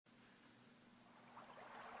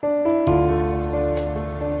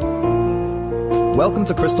Welcome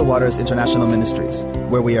to Crystal Waters International Ministries,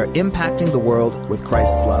 where we are impacting the world with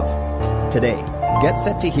Christ's love. Today, get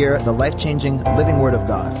set to hear the life-changing living Word of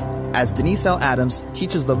God. As Denise L. Adams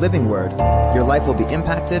teaches the living Word, your life will be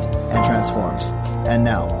impacted and transformed. And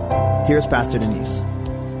now, here's Pastor Denise.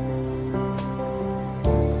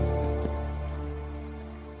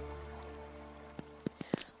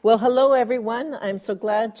 Well, hello, everyone. I'm so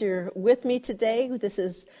glad you're with me today. This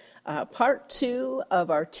is part 2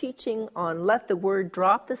 of our teaching on Let the Word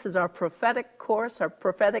Drop. This is our prophetic course, our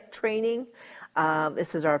prophetic training.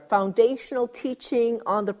 This is our foundational teaching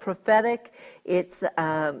on the prophetic. It's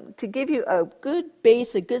to give you a good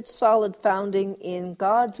base, a good solid founding in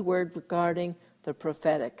God's Word regarding the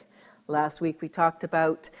prophetic. Last week we talked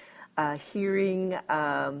about hearing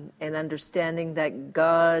and understanding that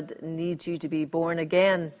God needs you to be born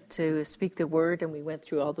again to speak the word, and we went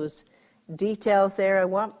through all those details there. I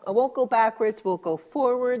won't go backwards, we'll go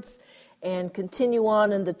forwards and continue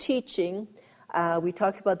on in the teaching. We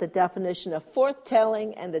talked about the definition of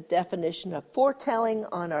forthtelling and the definition of foretelling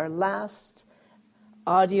on our last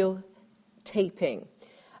audio taping.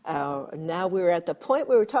 Now we're at the point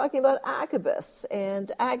where we're talking about Agabus, and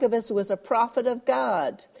Agabus was a prophet of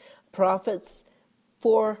God. Prophets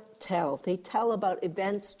foretell. They tell about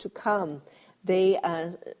events to come.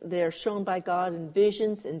 They're shown by God in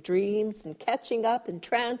visions and dreams and catching up in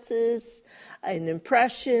trances and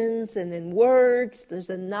impressions and in words.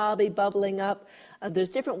 There's a nabi bubbling up.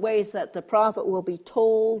 There's different ways that the prophet will be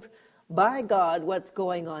told by God what's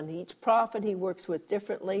going on. Each prophet he works with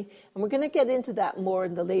differently. And we're going to get into that more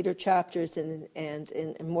in the later chapters and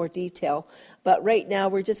in more detail. But right now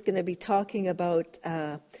we're just going to be talking about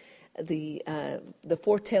the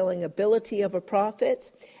foretelling ability of a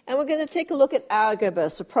prophet. And we're going to take a look at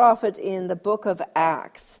Agabus, a prophet in the book of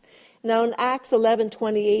Acts. Now in Acts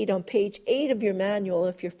 11:28 on page 8 of your manual,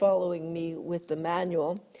 if you're following me with the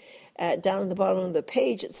manual, down at the bottom of the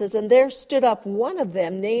page it says, "And there stood up one of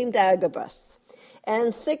them named Agabus,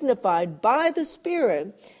 and signified by the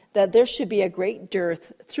Spirit that there should be a great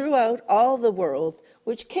dearth throughout all the world,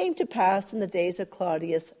 which came to pass in the days of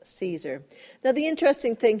Claudius Caesar." Now, the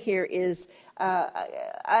interesting thing here is,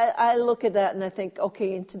 I look at that and I think,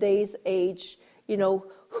 okay, in today's age,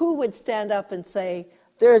 who would stand up and say,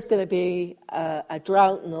 there's going to be a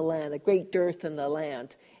drought in the land, a great dearth in the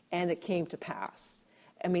land, and it came to pass?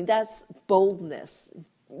 I mean, that's boldness.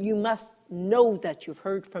 You must know that you've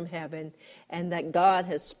heard from heaven and that God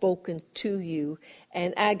has spoken to you.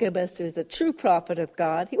 And Agabus was a true prophet of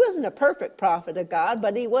God. He wasn't a perfect prophet of God,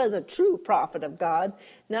 but he was a true prophet of God.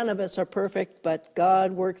 None of us are perfect, but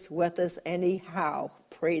God works with us anyhow.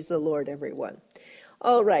 Praise the Lord, everyone.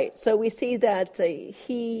 All right, so we see that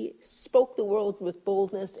he spoke the word with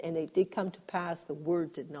boldness, and it did come to pass. The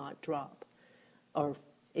word did not drop, or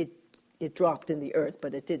it dropped in the earth,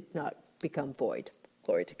 but it did not become void.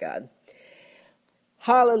 Glory to God.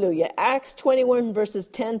 Hallelujah. Acts 21 verses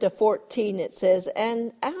 10 to 14, it says,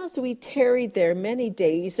 "And as we tarried there many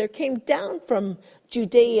days, there came down from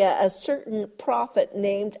Judea a certain prophet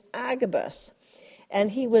named Agabus. And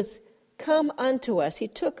he was come unto us. He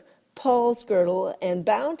took Paul's girdle and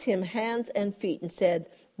bound him hands and feet and said,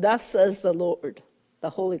 Thus says the Lord," the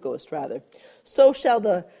Holy Ghost rather, "so shall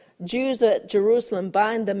the Jews at Jerusalem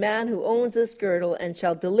bind the man who owns this girdle and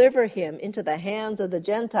shall deliver him into the hands of the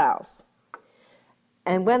Gentiles."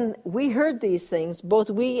 And when we heard these things,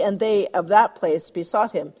 both we and they of that place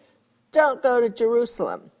besought him, "Don't go to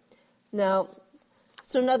Jerusalem." Now,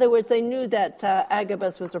 so in other words, they knew that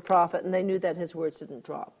Agabus was a prophet, and they knew that his words didn't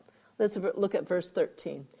drop. Let's look at verse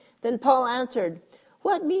 13. "Then Paul answered,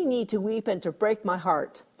 What mean ye to weep and to break my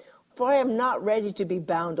heart? For I am not ready to be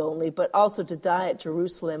bound only, but also to die at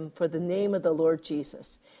Jerusalem for the name of the Lord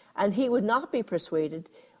Jesus. And he would not be persuaded.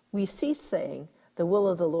 We cease saying, The will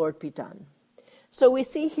of the Lord be done." So we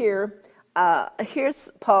see here, here's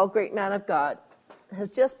Paul, great man of God,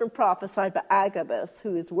 has just been prophesied by Agabus,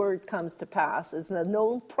 whose word comes to pass, is a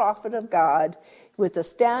known prophet of God with a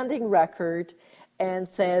standing record, and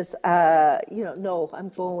says, no, I'm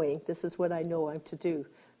going. This is what I know I'm to do.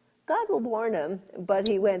 God will warn him, but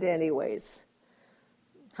he went anyways.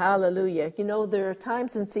 Hallelujah. There are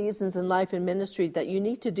times and seasons in life and ministry that you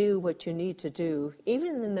need to do what you need to do,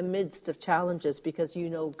 even in the midst of challenges, because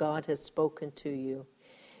God has spoken to you.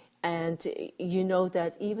 And you know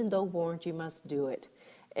that even though warned, you must do it.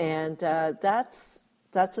 And that's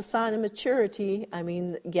a sign of maturity. I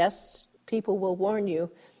mean, yes, people will warn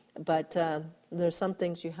you, but there's some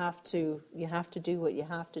things you have to do what you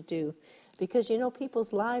have to do, because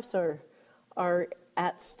people's lives are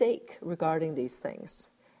at stake regarding these things.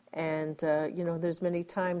 And there's many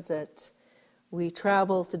times that We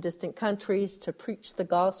travel to distant countries to preach the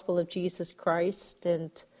gospel of Jesus Christ,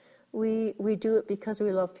 and we do it because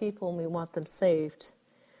we love people and we want them saved.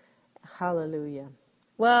 Hallelujah.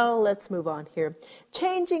 Well, let's move on here.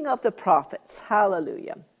 Changing of the prophets.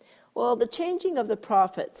 Hallelujah. Well, the changing of the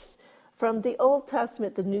prophets from the Old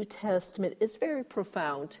Testament to the New Testament is very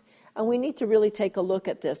profound. And we need to really take a look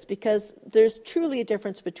at this because there's truly a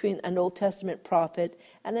difference between an Old Testament prophet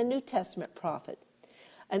and a New Testament prophet.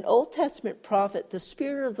 An Old Testament prophet, the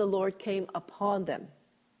Spirit of the Lord came upon them.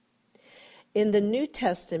 In the New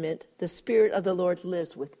Testament, the Spirit of the Lord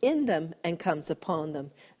lives within them and comes upon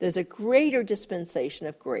them. There's a greater dispensation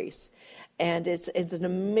of grace, and it's an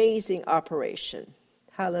amazing operation.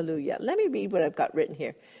 Hallelujah. Let me read what I've got written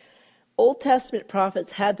here. Old Testament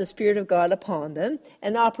prophets had the Spirit of God upon them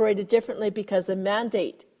and operated differently because the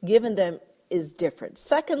mandate given them is different.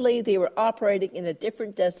 Secondly, they were operating in a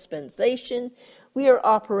different dispensation. We are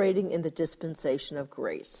operating in the dispensation of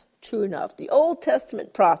grace. True enough, the Old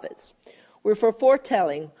Testament prophets were for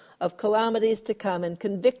foretelling of calamities to come and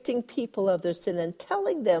convicting people of their sin and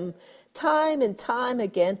telling them time and time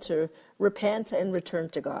again to repent and return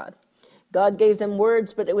to God. God gave them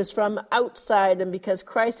words, but it was from outside, and because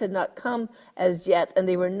Christ had not come as yet, and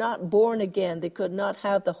they were not born again, they could not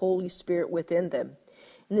have the Holy Spirit within them.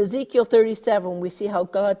 In Ezekiel 37, we see how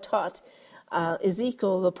God taught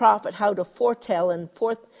Ezekiel, the prophet, how to foretell and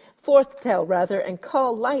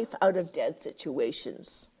call life out of dead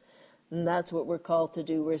situations. And that's what we're called to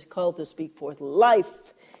do. We're called to speak forth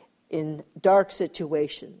life in dark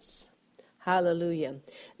situations. Hallelujah.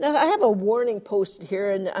 Now, I have a warning posted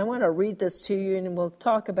here, and I want to read this to you, and we'll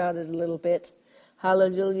talk about it a little bit.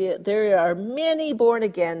 Hallelujah. There are many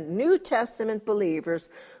born-again New Testament believers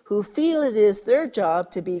who feel it is their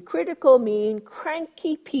job to be critical, mean,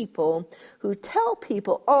 cranky people who tell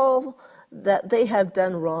people all that they have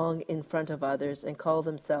done wrong in front of others and call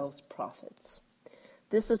themselves prophets.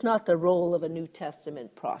 This is not the role of a New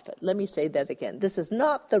Testament prophet. Let me say that again. This is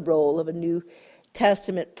not the role of a New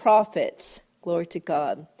Testament prophet. Glory to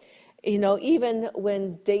God. You know, even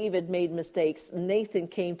when David made mistakes, Nathan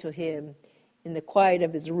came to him in the quiet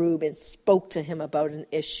of his room and spoke to him about an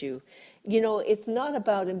issue. You know, it's not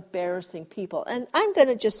about embarrassing people. And I'm going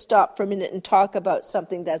to just stop for a minute and talk about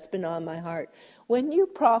something that's been on my heart. When you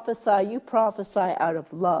prophesy out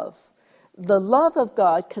of love. The love of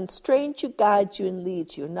God constrains you, guides you, and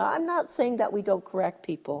leads you. Now, I'm not saying that we don't correct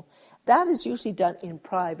people. That is usually done in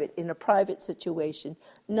private, in a private situation,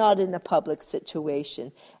 not in a public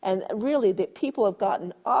situation. And really, the people have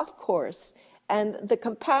gotten off course. And the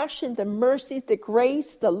compassion, the mercy, the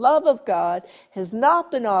grace, the love of God has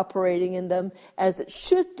not been operating in them as it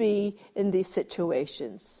should be in these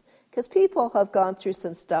situations. Because people have gone through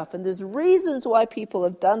some stuff, and there's reasons why people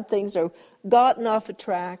have done things or gotten off a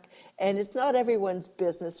track. And it's not everyone's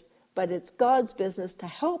business, but it's God's business to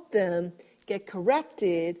help them get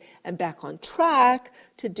corrected and back on track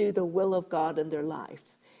to do the will of God in their life.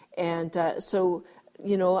 And so,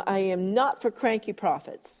 you know, I am not for cranky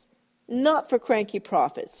prophets. Not for cranky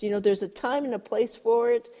prophets. You know, there's a time and a place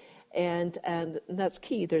for it, and that's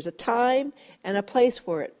key. There's a time and a place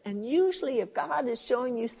for it. And usually if God is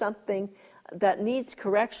showing you something that needs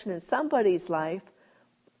correction in somebody's life,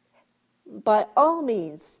 by all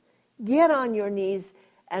means, get on your knees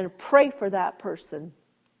and pray for that person.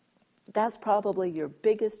 That's probably your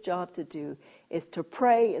biggest job to do, is to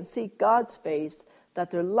pray and seek God's face,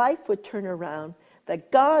 that their life would turn around,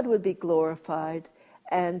 that God would be glorified,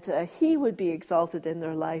 and He would be exalted in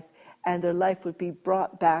their life, and their life would be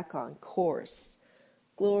brought back on course.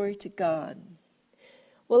 Glory to God.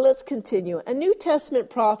 Well, let's continue. A New Testament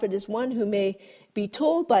prophet is one who may be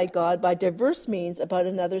told by God by diverse means about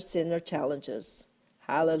another's sin or challenges.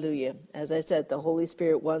 Hallelujah. As I said, the Holy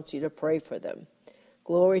Spirit wants you to pray for them.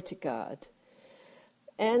 Glory to God.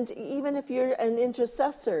 And even if you're an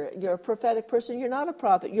intercessor, you're a prophetic person, you're not a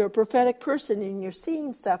prophet, you're a prophetic person, and you're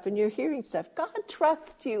seeing stuff and you're hearing stuff. God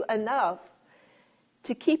trusts you enough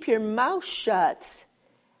to keep your mouth shut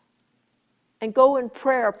and go in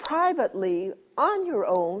prayer privately on your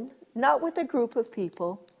own, not with a group of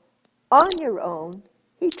people, on your own.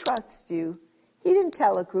 He trusts you. He didn't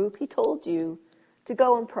tell a group. He told you to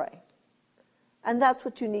go and pray. And that's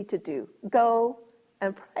what you need to do. Go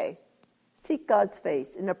and pray. Seek God's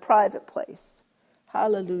face in a private place.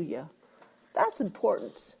 Hallelujah. That's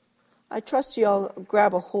important. I trust you all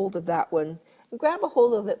grab a hold of that one. And grab a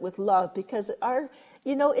hold of it with love, because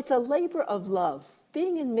it's a labor of love.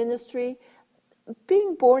 Being in ministry,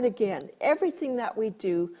 being born again, everything that we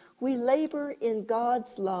do, we labor in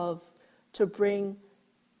God's love to bring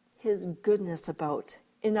His goodness about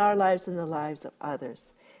in our lives and the lives of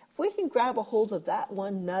others. If we can grab a hold of that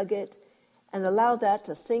one nugget and allow that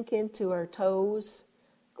to sink into our toes,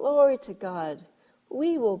 glory to God.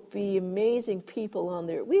 We will be amazing people on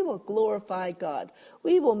there. We will glorify God.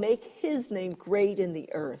 We will make his name great in the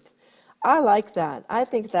earth. I like that. I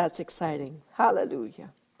think that's exciting.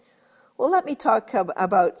 Hallelujah. Well, let me talk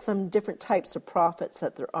about some different types of prophets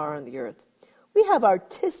that there are on the earth. We have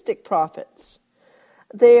artistic prophets.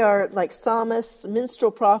 They are like psalmists,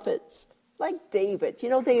 minstrel prophets, like David. You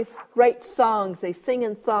know, they write songs, they sing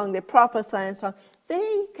in song, they prophesy in song.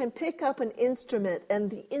 They can pick up an instrument, and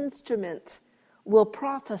the instrument will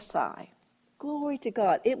prophesy. Glory to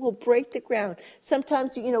God. It will break the ground.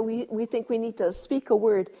 Sometimes, you know, we think we need to speak a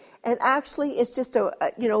word, and actually it's just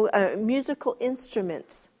a musical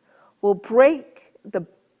instrument will break the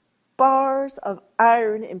bars of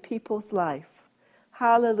iron in people's life.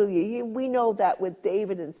 Hallelujah. We know that with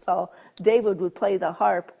David and Saul. David would play the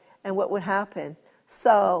harp, and what would happen?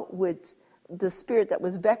 Saul the spirit that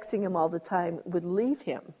was vexing him all the time would leave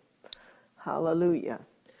him. Hallelujah.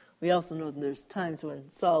 We also know that there's times when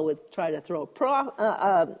Saul would try to throw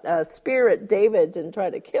a spear at David and try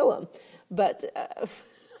to kill him. But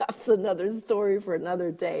that's another story for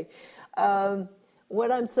another day.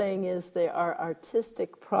 What I'm saying is there are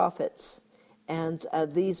artistic prophets, and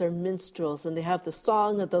these are minstrels, and they have the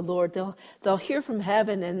song of the Lord. They'll hear from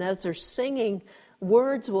heaven, and as they're singing,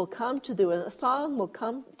 words will come to them, and a song will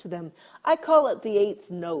come to them. I call it the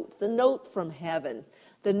eighth note, the note from heaven.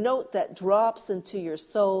 The note that drops into your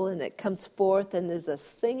soul and it comes forth, and there's a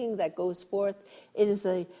singing that goes forth. It is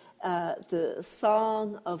the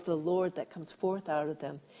song of the Lord that comes forth out of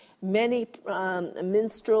them. Many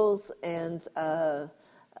minstrels and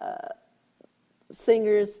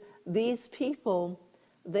singers, these people,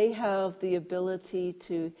 they have the ability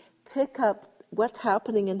to pick up what's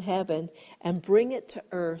happening in heaven and bring it to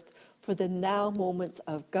earth for the now moments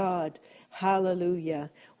of God. Hallelujah.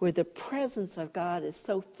 Where the presence of God is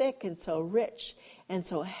so thick and so rich and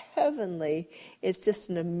so heavenly. It's just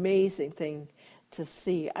an amazing thing to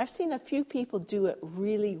see. I've seen a few people do it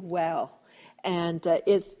really well. And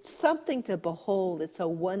it's something to behold. It's a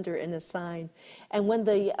wonder and a sign. And when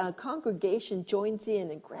the congregation joins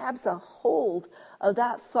in and grabs a hold of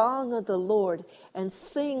that song of the Lord and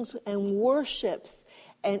sings and worships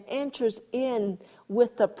and enters in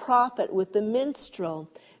with the prophet, with the minstrel,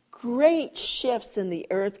 great shifts in the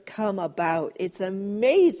earth come about. It's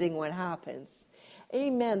amazing what happens.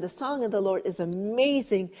 Amen. The song of the Lord is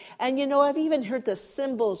amazing. And you know, I've even heard the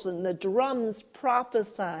cymbals and the drums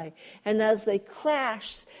prophesy. And as they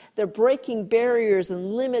crash, they're breaking barriers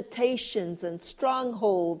and limitations and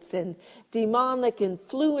strongholds and demonic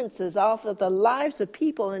influences off of the lives of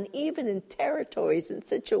people and even in territories and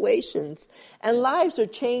situations. And lives are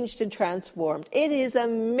changed and transformed. It is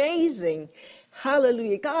amazing.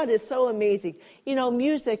 Hallelujah. God is so amazing. You know,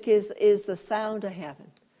 music is the sound of heaven.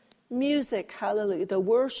 Music, hallelujah. The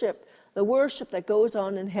worship that goes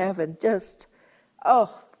on in heaven, just, it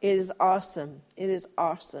is awesome. It is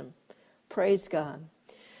awesome. Praise God.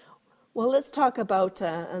 Well, let's talk about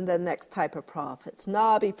the next type of prophets,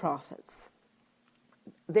 Nabi prophets.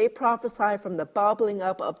 They prophesy from the bubbling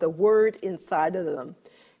up of the word inside of them.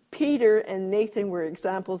 Peter and Nathan were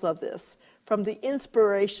examples of this. From the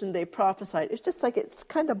inspiration they prophesied. It's just like it's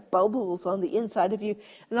kind of bubbles on the inside of you,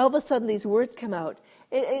 and all of a sudden these words come out.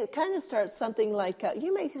 It kind of starts something like,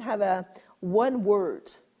 you may have one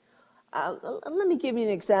word. Let me give you an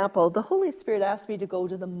example. The Holy Spirit asked me to go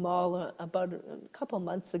to the mall about a couple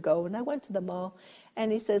months ago, and I went to the mall,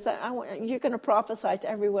 and he says, you're going to prophesy to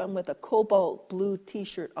everyone with a cobalt blue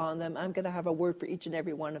T-shirt on them. I'm going to have a word for each and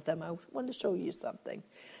every one of them. I want to show you something.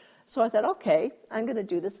 So I thought, okay, I'm going to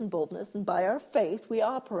do this in boldness, and by our faith we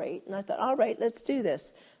operate. And I thought, all right, let's do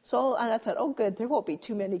this. And I thought, oh, good, there won't be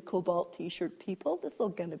too many cobalt T-shirt people. This is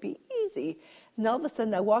going to be easy. And all of a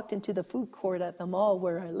sudden, I walked into the food court at the mall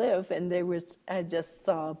where I live, and I just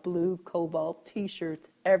saw blue cobalt T-shirts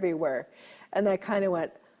everywhere. And I kind of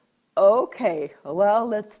went, okay, well,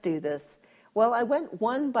 let's do this. Well, I went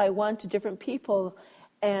one by one to different people,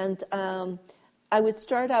 and I would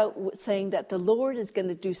start out saying that the Lord is going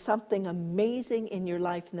to do something amazing in your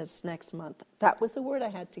life in this next month. That was the word I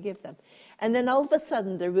had to give them. And then all of a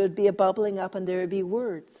sudden, there would be a bubbling up, and there would be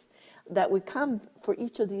words that would come for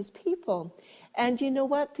each of these people. And you know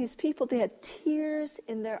what? These people, they had tears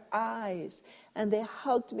in their eyes, and they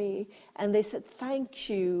hugged me, and they said, thank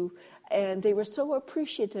you. And they were so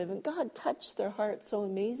appreciative, and God touched their hearts so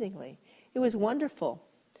amazingly. It was wonderful.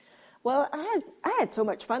 Well, I had so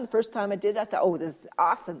much fun the first time I did it. I thought, oh, this is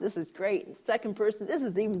awesome. This is great. And second person, this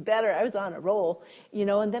is even better. I was on a roll,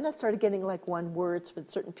 and then I started getting like one words for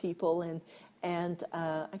certain people, and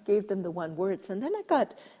I gave them the one words. And then I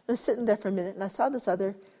was sitting there for a minute, and I saw this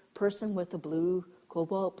other person with a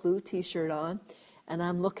cobalt blue T-shirt on, and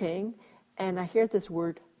I'm looking, and I hear this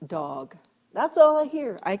word dog. That's all I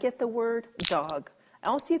hear. I get the word dog. I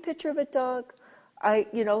don't see a picture of a dog.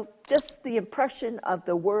 Just the impression of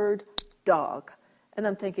the word dog. And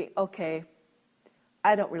I'm thinking, okay,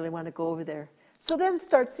 I don't really want to go over there. So then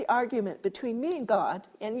starts the argument between me and God,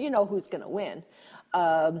 and you know who's going to win,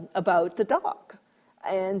 about the dog.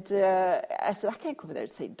 And I said, I can't go over there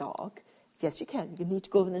and say dog. Yes, you can. You need to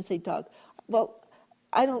go over there and say dog. Well,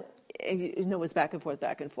 I don't, it was back and forth.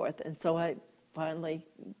 And so I finally,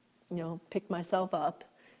 picked myself up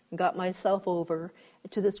and got myself over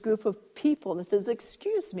to this group of people that says,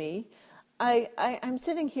 excuse me, I'm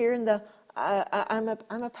sitting here in I'm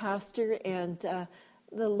a pastor, and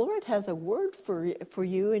the Lord has a word for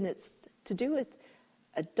you, and it's to do with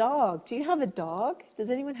a dog. Do you have a dog? Does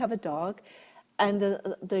anyone have a dog? And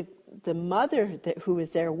the mother who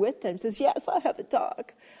was there with them says, yes, I have a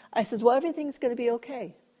dog. I says, well, everything's going to be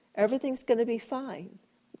okay. Everything's going to be fine.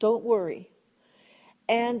 Don't worry.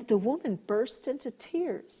 And the woman burst into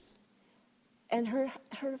tears. And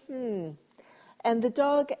and the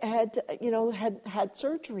dog had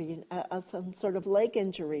surgery, some sort of leg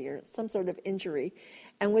injury or some sort of injury,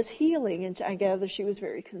 and was healing. And I gather she was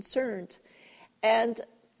very concerned. And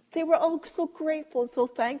they were all so grateful and so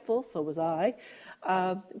thankful. So was I.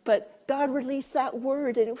 But God released that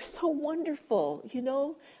word, and it was so wonderful,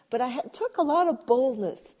 But took a lot of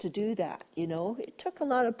boldness to do that, It took a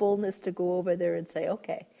lot of boldness to go over there and say,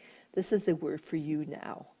 okay, this is the word for you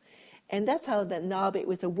now. And that's how it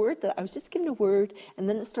was a word that I was just given a word, and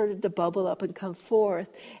then it started to bubble up and come forth.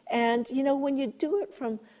 And, when you do it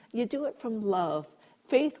from love.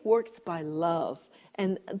 Faith works by love.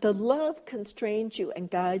 And the love constrains you and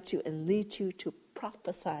guides you and leads you to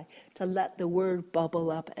prophesy, to let the word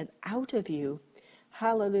bubble up and out of you.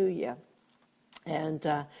 Hallelujah. And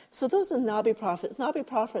so those are Nabi prophets. Nabi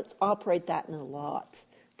prophets operate that in a lot.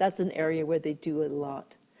 That's an area where they do it a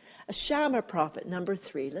lot. A Shammah prophet, number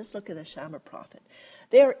 3. Let's look at a Shammah prophet.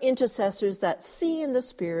 They are intercessors that see in the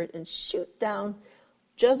spirit and shoot down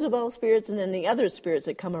Jezebel spirits and any other spirits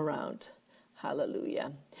that come around.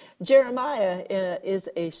 Hallelujah. Jeremiah is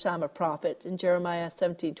a Shammah prophet. In Jeremiah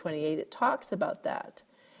 17:28, it talks about that.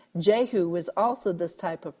 Jehu was also this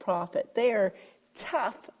type of prophet. They are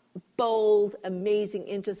tough, bold, amazing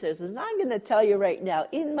intercessors. And I'm going to tell you right now,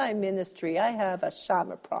 in my ministry, I have a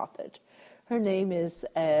Shammah prophet. Her name is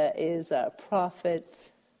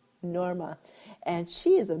Prophet Norma, and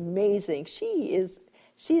she is amazing. She is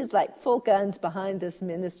like full guns behind this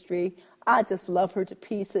ministry. I just love her to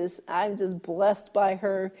pieces. I'm just blessed by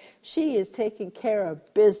her. She is taking care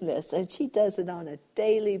of business, and she does it on a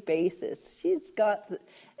daily basis. She's got,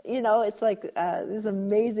 it's like this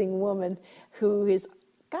amazing woman who is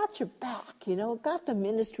got your back, got the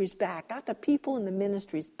ministry's back, got the people in the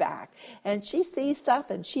ministry's back. And she sees stuff,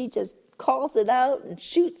 and she just calls it out and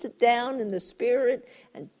shoots it down in the spirit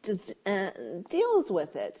and deals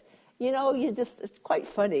with it. It's quite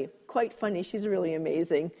funny. She's really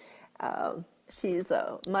amazing. She's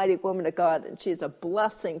a mighty woman of God, and she's a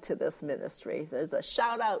blessing to this ministry. There's a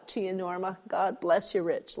shout out to you, Norma. God bless you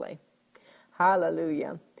richly.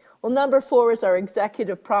 Hallelujah. Well, number 4 is our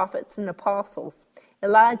executive prophets and apostles.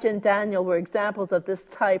 Elijah and Daniel were examples of this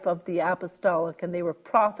type of the apostolic, and they were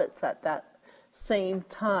prophets at that same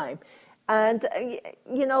time. And,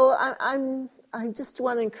 I just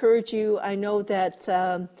want to encourage you. I know that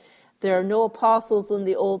there are no apostles in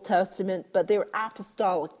the Old Testament, but they were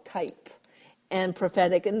apostolic type and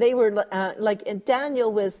prophetic. And they were and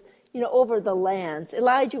Daniel was, over the lands.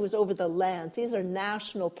 Elijah was over the lands. These are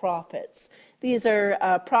national prophets. These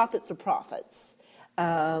are prophets of prophets.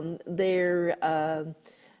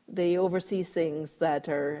 They oversee things that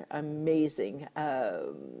are amazing.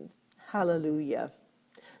 Hallelujah.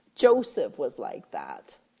 Joseph was like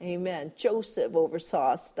that. Amen. Joseph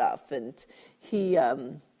oversaw stuff, and he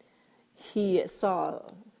saw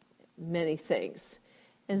many things.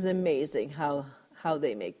 It's amazing how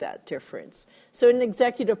they make that difference. So an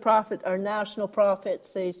executive prophet are national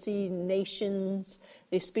prophets. They see nations.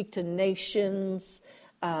 They speak to nations.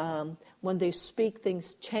 When they speak,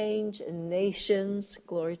 things change in nations.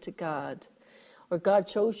 Glory to God. Or God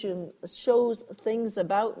shows things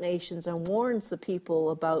about nations and warns the people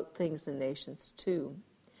about things in nations too.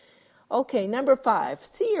 Okay, number 5,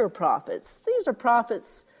 seer prophets. These are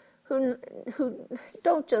prophets who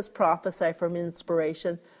don't just prophesy from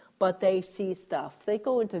inspiration, but they see stuff. They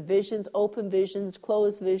go into visions, open visions,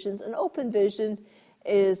 closed visions. An open vision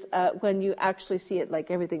is when you actually see it,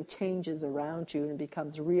 like everything changes around you and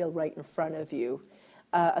becomes real right in front of you.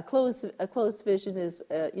 A closed vision is,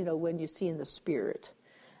 when you see in the spirit.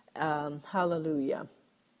 Hallelujah.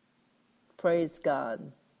 Praise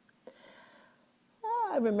God.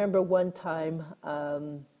 I remember one time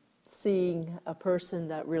seeing a person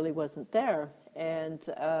that really wasn't there, and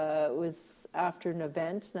it was after an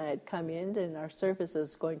event, and I had come in, and our service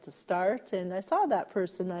was going to start, and I saw that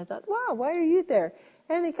person, and I thought, wow, why are you there?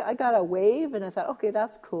 And I got a wave, and I thought, okay,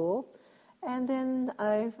 that's cool. And then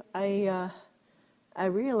I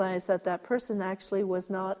realized that person actually was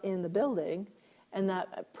not in the building, and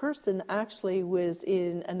that person actually was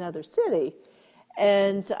in another city.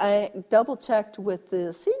 And I double-checked with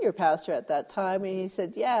the senior pastor at that time, and he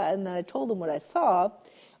said, yeah, and I told him what I saw.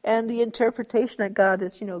 And the interpretation I got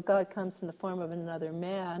is, God comes in the form of another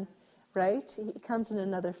man, right? He comes in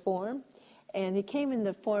another form. And he came in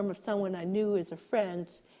the form of someone I knew as a friend,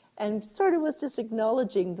 and sort of was just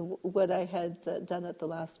acknowledging what I had done at the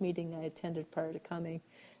last meeting I attended prior to coming.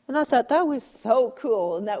 And I thought that was so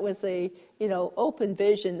cool, and that was a, open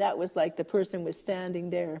vision. That was like the person was standing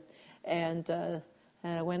there, and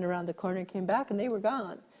I went around the corner and came back, and they were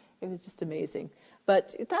gone. It was just amazing.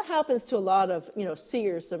 But that happens to a lot of,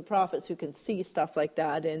 seers and prophets who can see stuff like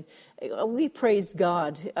that, and we praise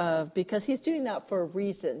God because He's doing that for a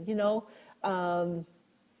reason.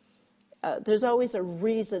 There's always a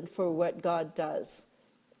reason for what God does,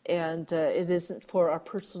 and it isn't for our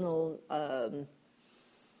personal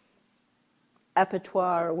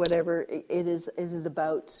abattoir or whatever. It is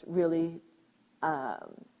about really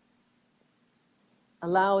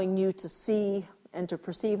allowing you to see and to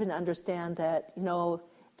perceive and understand that,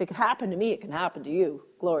 if it can happen to me, it can happen to you.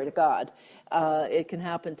 Glory to God. It can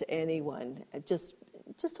happen to anyone. Just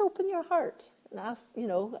open your heart and ask.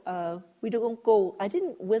 We don't go.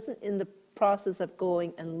 Wasn't in the process of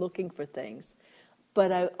going and looking for things,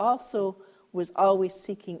 but I also was always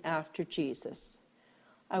seeking after Jesus.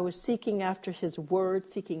 I was seeking after His Word,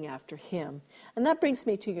 seeking after Him, and that brings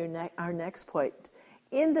me to our next point.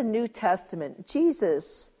 In the New Testament,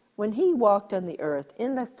 Jesus, when He walked on the earth,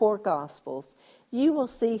 in the 4 Gospels, you will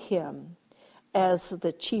see Him as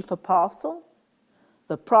the chief apostle,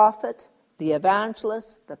 the prophet, the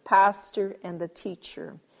evangelist, the pastor, and the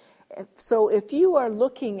teacher. So if you are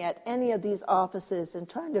looking at any of these offices and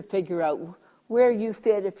trying to figure out where you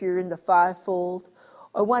fit, if you're in the fivefold,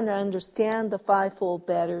 or want to understand the fivefold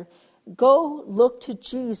better, go look to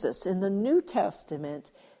Jesus in the New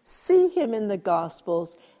Testament, see Him in the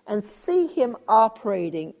Gospels, and see Him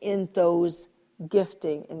operating in those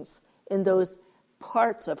giftings, in those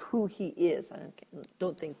parts of who He is. I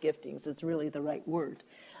don't think giftings is really the right word,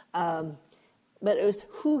 but it was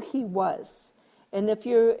who He was. And if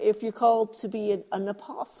you're called to be an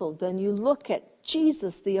apostle, then you look at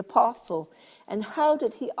Jesus the apostle, and how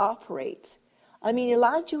did He operate? I mean,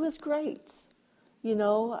 Elijah was great.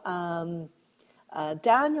 Daniel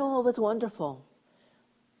was wonderful.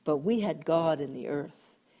 But we had God in the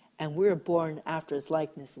earth, and we're born after His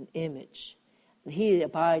likeness and image. And He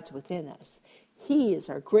abides within us. He is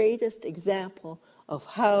our greatest example of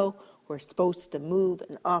how we're supposed to move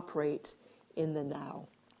and operate in the now.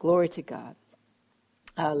 Glory to God.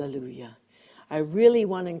 Hallelujah. I really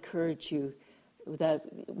want to encourage you that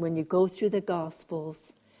when you go through the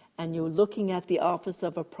Gospels and you're looking at the office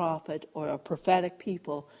of a prophet or a prophetic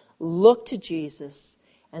people, look to Jesus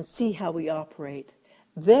and see how we operate.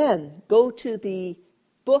 Then go to the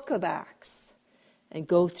book of Acts and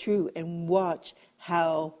go through and watch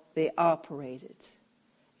how they operated.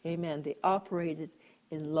 Amen. They operated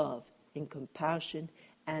in love, in compassion,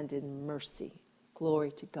 and in mercy.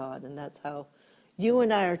 Glory to God. And that's how you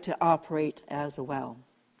and I are to operate as well.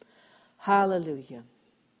 Hallelujah.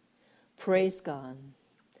 Praise God.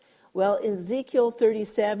 Well, Ezekiel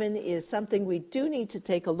 37 is something we do need to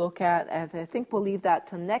take a look at, and I think we'll leave that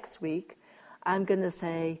till next week. I'm going to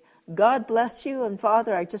say, God bless you, and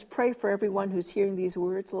Father, I just pray for everyone who's hearing these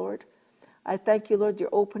words, Lord. I thank you, Lord, you're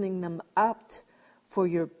opening them up for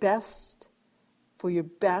your best,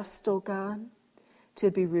 oh God,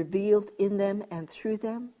 to be revealed in them and through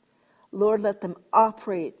them. Lord, let them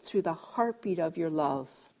operate through the heartbeat of your love.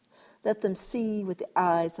 Let them see with the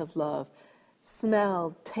eyes of love,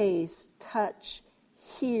 smell, taste, touch,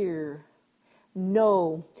 hear,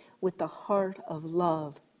 know with the heart of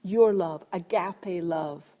love, your love, agape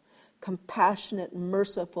love, compassionate,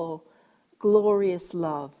 merciful, glorious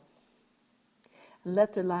love. And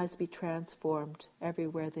let their lives be transformed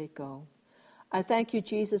everywhere they go. I thank you,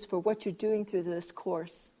 Jesus, for what you're doing through this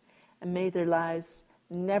course. And may their lives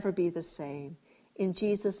never be the same. In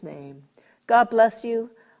Jesus' name, God bless you.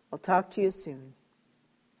 I'll talk to you soon.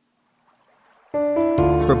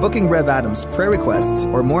 For booking Rev Adams' prayer requests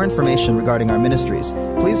or more information regarding our ministries,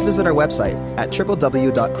 please visit our website at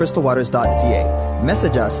www.crystalwaters.ca.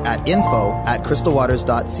 Message us at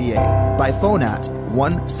info@crystalwaters.ca. By phone at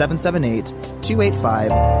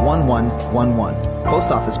 1-778-285-1111.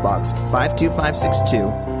 Post Office Box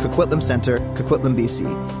 52562, Coquitlam Center, Coquitlam, BC,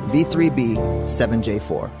 V3B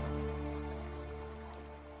 7J4.